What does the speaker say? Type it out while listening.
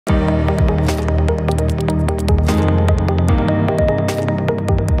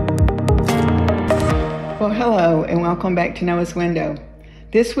Hello, and welcome back to Noah's Window.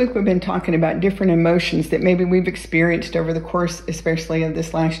 This week we've been talking about different emotions that maybe we've experienced over the course, especially of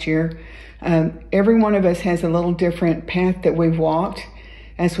this last year. Every one of us has a little different path that we've walked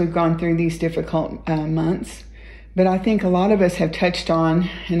as we've gone through these difficult months. But I think a lot of us have touched on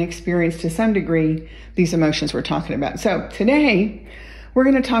and experienced to some degree these emotions we're talking about. So today we're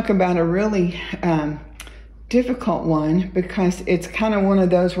going to talk about a really difficult one, because it's kind of one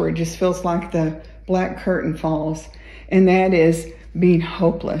of those where it just feels like the black curtain falls, and that is being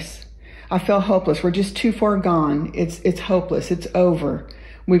hopeless. I feel hopeless. We're just too far gone. It's hopeless. It's over.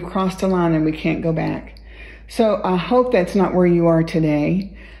 We've crossed a line and we can't go back. So I hope that's not where you are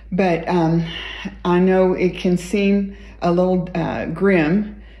today, but I know it can seem a little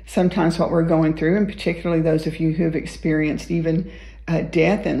grim sometimes what we're going through, and particularly those of you who have experienced even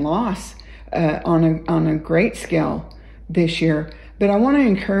death and loss on a great scale this year. But I want to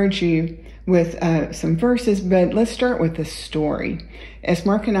encourage you with some verses, but let's start with the story. As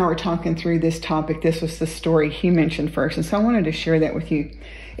Mark and I were talking through this topic, this was the story he mentioned first, and so I wanted to share that with you.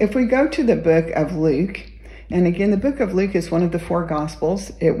 If we go to the book of Luke, and again, the book of Luke is one of the four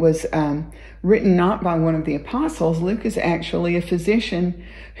Gospels. It was written not by one of the apostles. Luke is actually a physician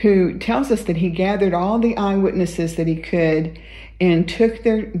who tells us that he gathered all the eyewitnesses that he could and took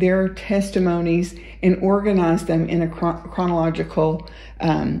their testimonies and organized them in a chronological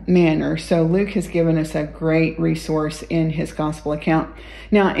manner. So Luke has given us a great resource in his gospel account.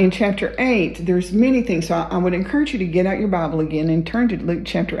 Now, in chapter 8, there's many things. So I would encourage you to get out your Bible again and turn to Luke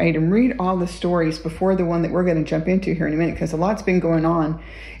chapter 8 and read all the stories before the one that we're going to jump into here in a minute, because a lot's been going on.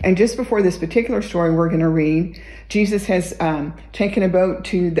 And just before this particular story we're going to read, Jesus has taken a boat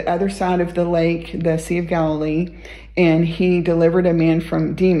to the other side of the lake, the Sea of Galilee, and he delivered a man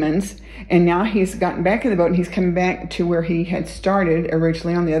from demons. And now he's gotten back in the boat and he's coming back to where he had started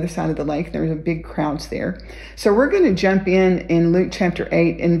originally on the other side of the lake. There's a big crowds there. So we're going to jump in Luke chapter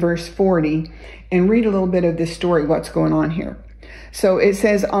 8 in verse 40 and read a little bit of this story, what's going on here. So it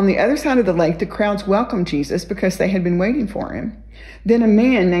says, on the other side of the lake, the crowds welcomed Jesus because they had been waiting for him. Then a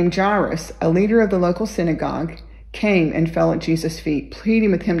man named Jairus, a leader of the local synagogue, came and fell at Jesus' feet,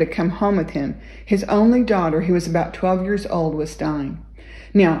 pleading with him to come home with him. His only daughter, who was about 12 years old, was dying.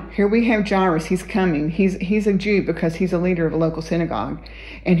 Now, here we have Jairus. He's coming. He's a Jew because he's a leader of a local synagogue.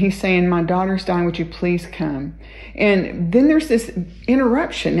 And he's saying, my daughter's dying. Would you please come? And then there's this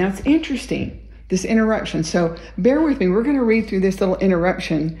interruption. Now, it's interesting, this interruption. So bear with me. We're going to read through this little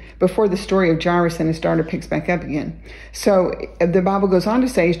interruption before the story of Jairus and his daughter picks back up again. So the Bible goes on to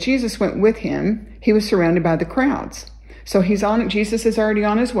say, as Jesus went with him, he was surrounded by the crowds. So Jesus is already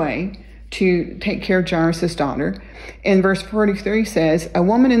on his way to take care of Jairus' daughter. And verse 43 says, a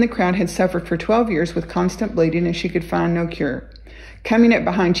woman in the crowd had suffered for 12 years with constant bleeding, and she could find no cure. Coming up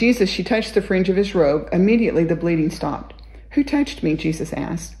behind Jesus, she touched the fringe of his robe. Immediately the bleeding stopped. Who touched me? Jesus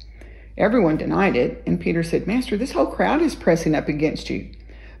asked. Everyone denied it, and Peter said, Master, this whole crowd is pressing up against you.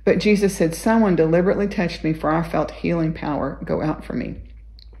 But Jesus said, someone deliberately touched me, for I felt healing power go out from me.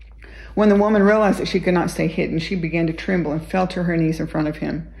 When the woman realized that she could not stay hidden, she began to tremble and fell to her knees in front of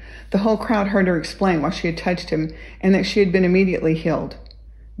him. The whole crowd heard her explain why she had touched him and that she had been immediately healed.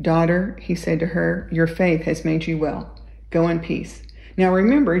 Daughter, he said to her, your faith has made you well. Go in peace. Now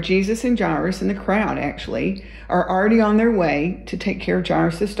remember, Jesus and Jairus and the crowd actually are already on their way to take care of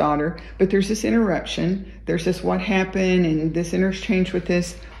Jairus' daughter, but there's this interruption. There's this what happened and this interchange with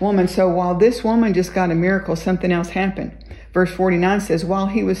this woman. So while this woman just got a miracle, something else happened. Verse 49 says, while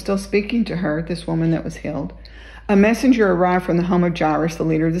he was still speaking to her, this woman that was healed, a messenger arrived from the home of Jairus, the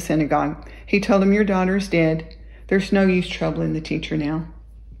leader of the synagogue. He told him, your daughter is dead. There's no use troubling the teacher now.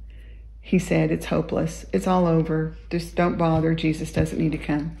 He said, it's hopeless. It's all over. Just don't bother. Jesus doesn't need to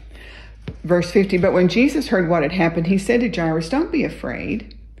come. Verse 50, but when Jesus heard what had happened, he said to Jairus, don't be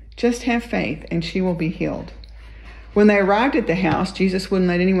afraid. Just have faith, and she will be healed. When they arrived at the house, Jesus wouldn't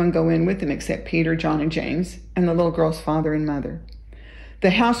let anyone go in with them except Peter, John, and James, and the little girl's father and mother. The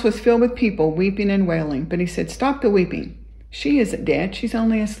house was filled with people weeping and wailing, but he said, stop the weeping. She isn't dead. She's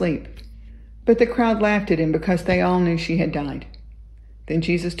only asleep. But the crowd laughed at him because they all knew she had died. Then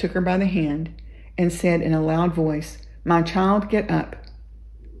Jesus took her by the hand and said in a loud voice, my child, get up.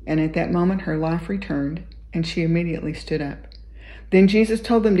 And at that moment her life returned, and she immediately stood up. Then Jesus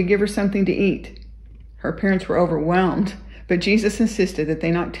told them to give her something to eat. Her parents were overwhelmed, but Jesus insisted that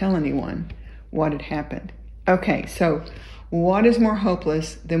they not tell anyone what had happened. Okay, so what is more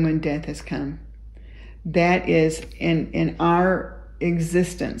hopeless than when death has come? That is in our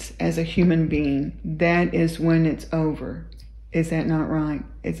existence as a human being, that is when it's over. Is that not right?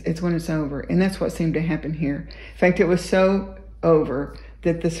 It's when it's over. And that's what seemed to happen here. In fact, it was so over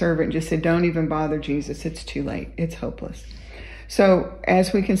that the servant just said, don't even bother Jesus. It's too late. It's hopeless. So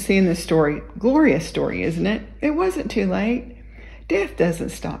as we can see in this story, glorious story, isn't it? It wasn't too late. Death doesn't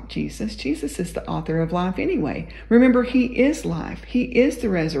stop Jesus. Jesus is the author of life anyway. Remember, he is life. He is the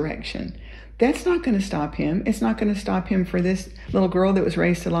resurrection. That's not going to stop him. It's not going to stop him for this little girl that was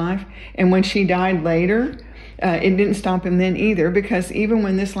raised to life. And when she died later, it didn't stop him then either, because even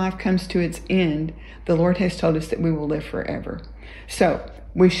when this life comes to its end, the Lord has told us that we will live forever. So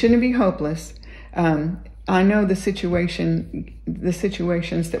we shouldn't be hopeless. I know the situations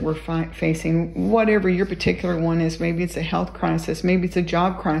that we're facing, whatever your particular one is. Maybe it's a health crisis. Maybe it's a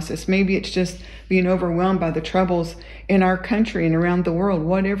job crisis. Maybe it's just being overwhelmed by the troubles in our country and around the world.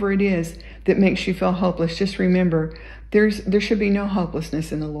 Whatever it is that makes you feel hopeless, just remember, there should be no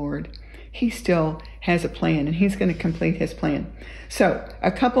hopelessness in the Lord. He still has a plan, and he's going to complete his plan. So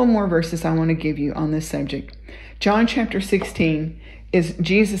a couple more verses I want to give you on this subject. John chapter 16 is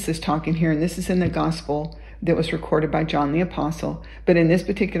Jesus is talking here, and this is in the gospel that was recorded by John the Apostle. But in this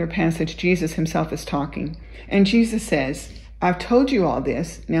particular passage, Jesus himself is talking. And Jesus says, I've told you all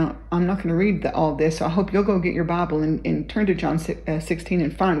this. Now, I'm not going to read all this, so I hope you'll go get your Bible and turn to John 16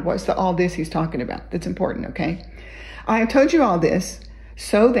 and find what's the all this he's talking about. That's important, okay? I have told you all this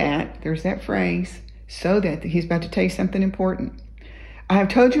so that, there's that phrase, so that he's about to tell you something important. I have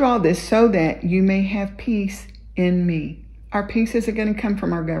told you all this so that you may have peace in me. Our peace isn't going to come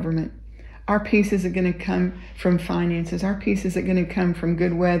from our government. Our peace isn't going to come from finances. Our peace isn't going to come from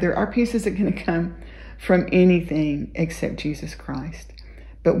good weather. Our peace isn't going to come from anything except Jesus Christ.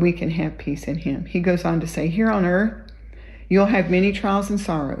 But we can have peace in him. He goes on to say, here on earth, you'll have many trials and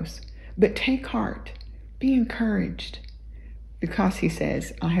sorrows, but take heart, be encouraged, because he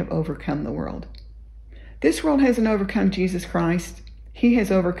says, I have overcome the world. This world hasn't overcome Jesus Christ. He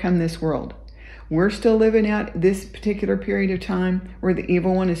has overcome this world. We're still living out this particular period of time where the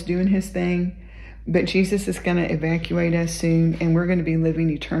evil one is doing his thing, but Jesus is going to evacuate us soon, and we're going to be living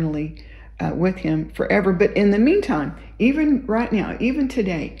eternally with him forever. But in the meantime, even right now, even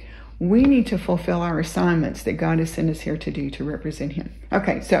today, we need to fulfill our assignments that God has sent us here to do to represent him.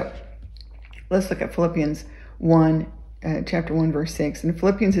 Okay, so let's look at Philippians 1, chapter 1, verse 6. And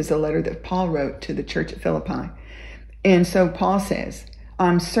Philippians is a letter that Paul wrote to the church at Philippi. And so Paul says,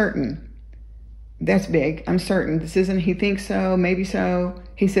 I'm certain. That's big. I'm certain. This isn't he thinks so, maybe so.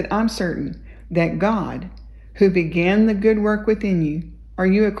 He said, I'm certain that God, who began the good work within you, are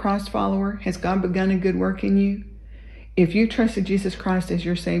you a Christ follower? Has God begun a good work in you? If you trusted Jesus Christ as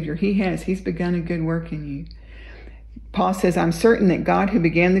your Savior, he has. He's begun a good work in you. Paul says, I'm certain that God, who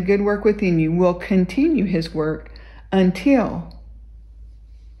began the good work within you, will continue his work until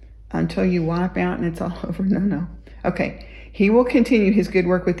you wipe out and it's all over. No. Okay. He will continue his good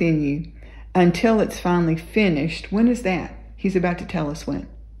work within you until it's finally finished. When is that? He's about to tell us when.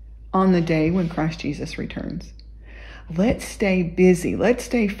 On the day when Christ Jesus returns. Let's stay busy. Let's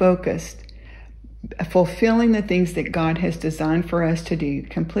stay focused, fulfilling the things that God has designed for us to do,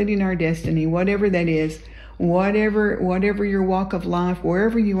 completing our destiny, whatever that is, whatever your walk of life,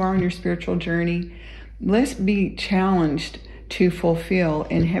 wherever you are in your spiritual journey. Let's be challenged to fulfill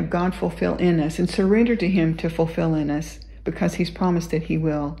and have God fulfill in us and surrender to him to fulfill in us, because he's promised that he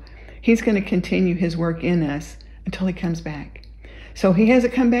will. He's going to continue his work in us until he comes back. So he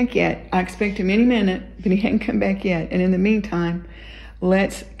hasn't come back yet. I expect him any minute, but he hasn't come back yet. And in the meantime,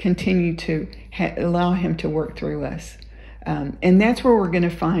 let's continue to allow him to work through us. And that's where we're going to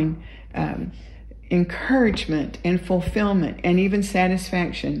find encouragement and fulfillment and even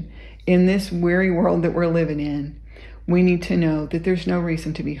satisfaction in this weary world that we're living in. We need to know that there's no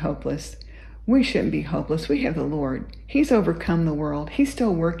reason to be hopeless. We shouldn't be hopeless. We have the Lord. He's overcome the world. He's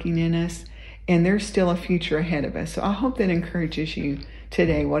still working in us, and there's still a future ahead of us. So I hope that encourages you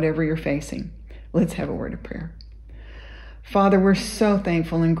today, whatever you're facing. Let's have a word of prayer. Father, we're so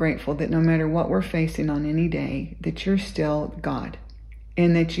thankful and grateful that no matter what we're facing on any day, that you're still God,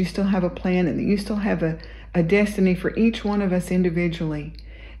 and that you still have a plan, and that you still have a destiny for each one of us individually,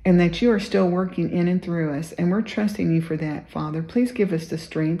 and that you are still working in and through us. And we're trusting you for that, Father. Please give us the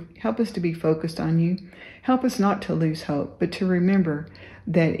strength. Help us to be focused on you. Help us not to lose hope, but to remember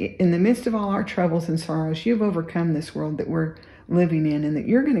that in the midst of all our troubles and sorrows, you've overcome this world that we're living in, and that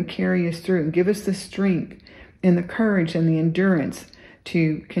you're going to carry us through and give us the strength and the courage and the endurance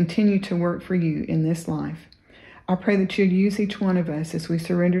to continue to work for you in this life. I pray that you'd use each one of us as we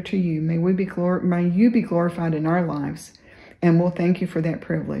surrender to you. May you be glorified in our lives. And we'll thank you for that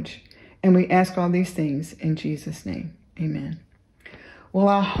privilege. And we ask all these things in Jesus' name. Amen. Well,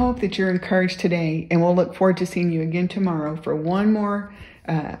 I hope that you're encouraged today, and we'll look forward to seeing you again tomorrow for one more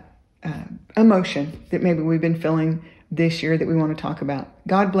emotion that maybe we've been feeling this year that we want to talk about.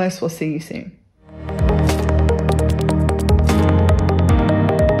 God bless. We'll see you soon.